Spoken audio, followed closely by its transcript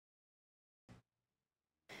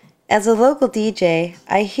As a local DJ,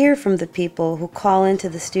 I hear from the people who call into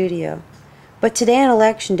the studio. But today on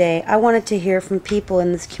Election Day, I wanted to hear from people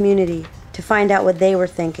in this community to find out what they were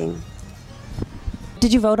thinking.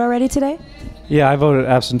 Did you vote already today? Yeah, I voted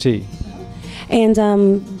absentee. And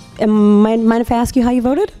mind if I ask you how you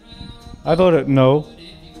voted? I voted no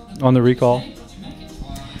on the recall.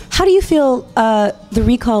 How do you feel the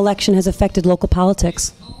recall election has affected local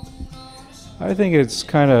politics? I think it's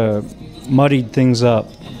kind of muddied things up.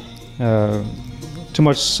 Too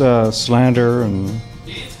much slander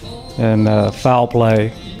and foul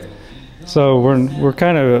play. So we're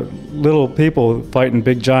kind of little people fighting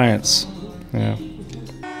big giants. Yeah.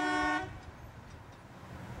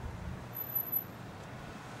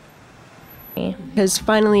 Because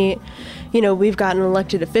finally, you know, we've got an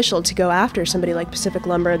elected official to go after somebody like Pacific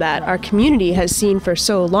Lumber that our community has seen for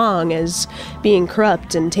so long as being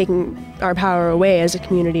corrupt and taking our power away as a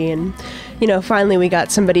community. And, you know, finally we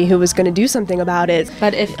got somebody who was going to do something about it.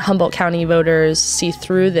 But if Humboldt County voters see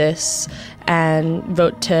through this and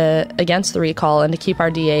vote against the recall and to keep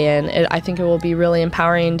our DA in, I think it will be really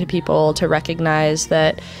empowering to people to recognize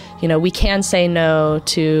that, you know, we can say no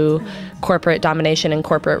to corporate domination and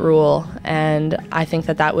corporate rule, and I think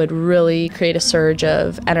that that would really create a surge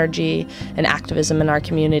of energy and activism in our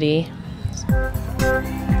community.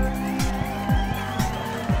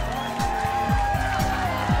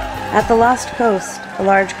 At the Lost Coast, a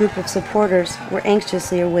large group of supporters were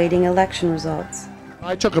anxiously awaiting election results.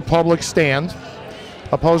 I took a public stand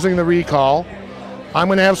opposing the recall. I'm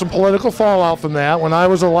going to have some political fallout from that. When I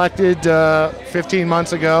was elected 15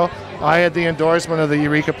 months ago, I had the endorsement of the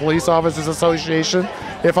Eureka Police Officers Association.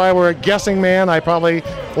 If I were a guessing man, I probably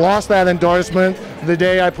lost that endorsement the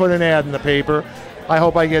day I put an ad in the paper. I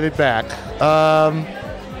hope I get it back.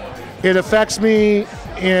 It affects me,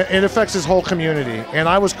 it affects this whole community. And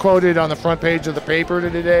I was quoted on the front page of the paper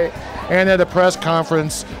today and at a press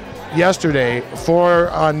conference yesterday for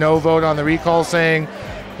a no vote on the recall, saying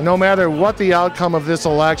no matter what the outcome of this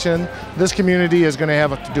election, this community is going to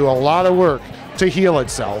have to do a lot of work to heal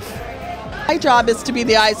itself. My job is to be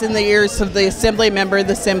the eyes and the ears of the Assembly member.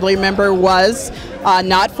 The Assembly member was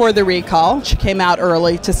not for the recall. She came out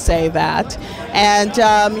early to say that. And,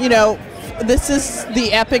 you know, this is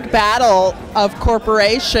the epic battle of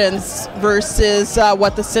corporations versus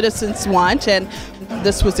what the citizens want. And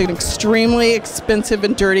this was an extremely expensive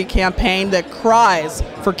and dirty campaign that cries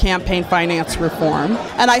for campaign finance reform.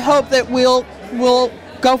 And I hope that we'll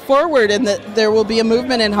go forward and that there will be a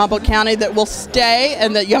movement in Humboldt County that will stay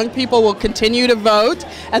and that young people will continue to vote,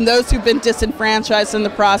 and those who've been disenfranchised in the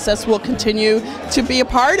process will continue to be a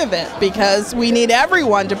part of it, because we need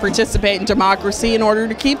everyone to participate in democracy in order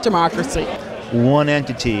to keep democracy. One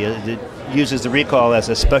entity that uses the recall as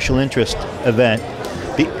a special interest event,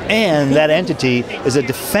 and that entity is a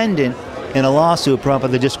defendant in a lawsuit brought by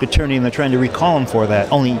the district attorney, and they're trying to recall him for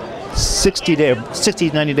that. Only 60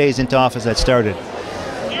 to 90 days into office that started.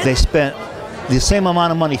 They spent the same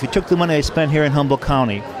amount of money. If you took the money they spent here in Humboldt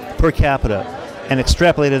County per capita and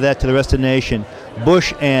extrapolated that to the rest of the nation,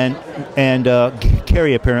 Bush and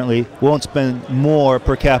Kerry apparently won't spend more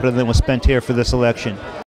per capita than was spent here for this election.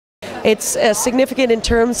 It's significant in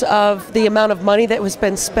terms of the amount of money that has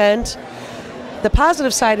been spent. The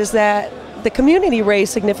positive side is that the community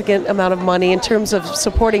raised significant amount of money in terms of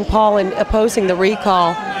supporting Paul and opposing the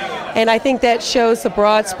recall. And I think that shows the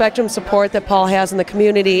broad spectrum support that Paul has in the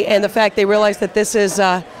community, and the fact they realize that this is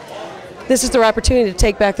their opportunity to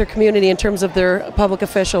take back their community in terms of their public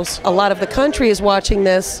officials. A lot of the country is watching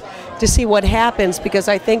this to see what happens, because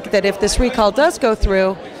I think that if this recall does go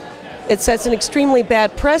through, it sets an extremely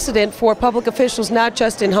bad precedent for public officials, not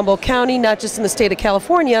just in Humboldt County, not just in the state of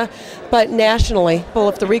California, but nationally. Well,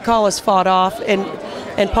 if the recall is fought off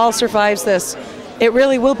and Paul survives this, it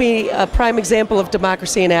really will be a prime example of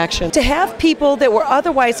democracy in action. To have people that were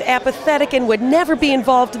otherwise apathetic and would never be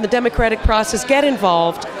involved in the democratic process get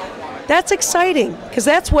involved, that's exciting, because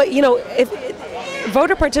that's what, you know,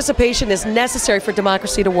 voter participation is necessary for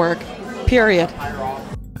democracy to work, period.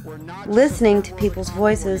 Listening to people's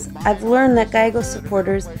voices, I've learned that Gallegos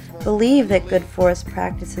supporters believe that good forest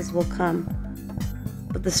practices will come.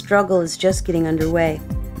 But the struggle is just getting underway.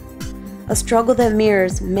 A struggle that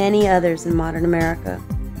mirrors many others in modern America.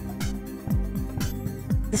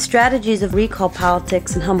 The strategies of recall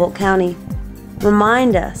politics in Humboldt County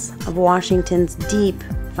remind us of Washington's deep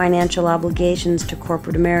financial obligations to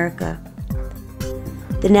corporate America.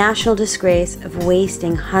 The national disgrace of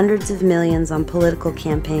wasting hundreds of millions on political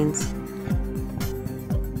campaigns.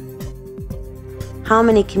 How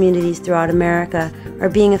many communities throughout America are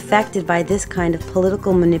being affected by this kind of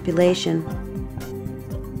political manipulation?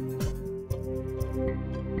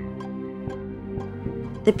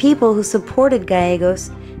 The people who supported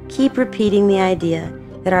Gallegos keep repeating the idea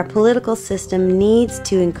that our political system needs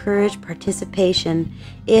to encourage participation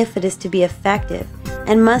if it is to be effective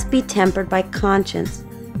and must be tempered by conscience,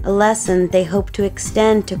 a lesson they hope to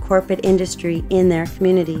extend to corporate industry in their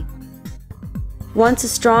community. Once a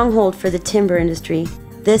stronghold for the timber industry,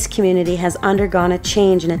 this community has undergone a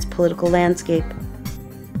change in its political landscape.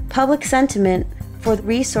 Public sentiment for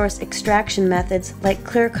resource extraction methods like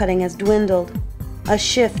clear-cutting has dwindled. A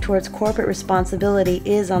shift towards corporate responsibility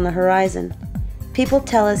is on the horizon. People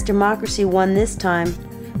tell us democracy won this time,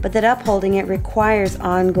 but that upholding it requires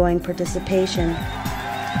ongoing participation.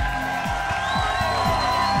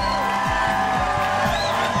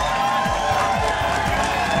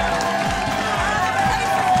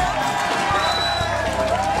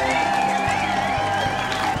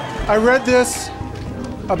 I read this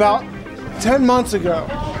about 10 months ago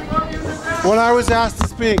when I was asked to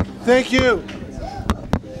speak. Thank you.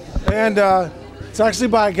 And it's actually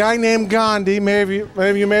by a guy named Gandhi. Maybe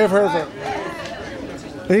you may have heard of it.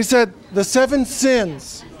 And he said, the 7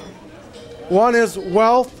 sins. One is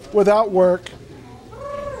wealth without work.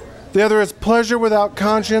 The other is pleasure without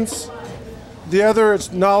conscience. The other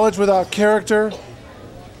is knowledge without character.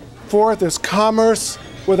 Fourth is commerce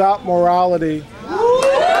without morality.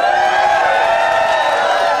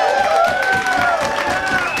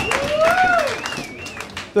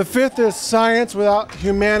 The 5th is science without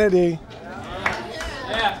humanity.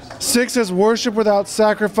 6 is worship without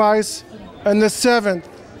sacrifice. And the 7th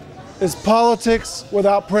is politics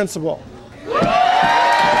without principle.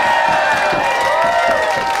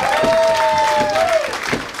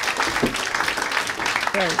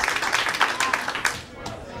 Thanks.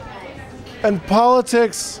 And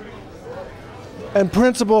politics and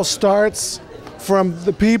principle starts from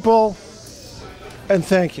the people, and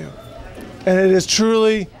thank you. And it is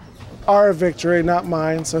truly our victory, not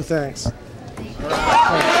mine, so thanks.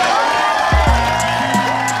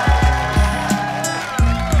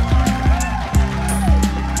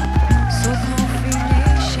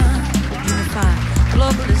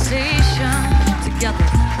 Together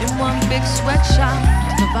in one big sweatshop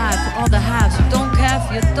to provide for all the hives who don't care if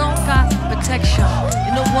you don't got protection.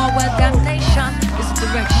 In a war where damnation is a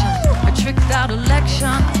direction, a tricked out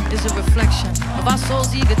election is a reflection of our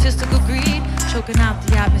soul's egotistical greed, choking out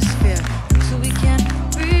the atmosphere so we can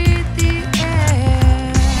breathe the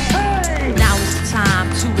air. Now is the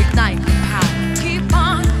time to ignite the power. Keep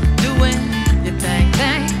on doing your thing,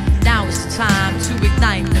 thing. Now is the time to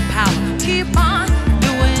ignite the power. Keep on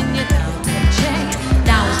doing your thing.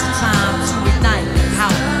 Now is the time to ignite the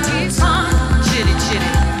power. Keep on, chitty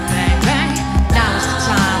chitty, bang bang. Now is the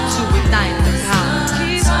time to ignite the power.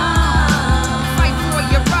 Keep on, fight for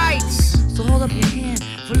your rights. So hold up your hand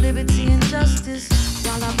for liberty and justice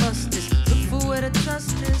while I bust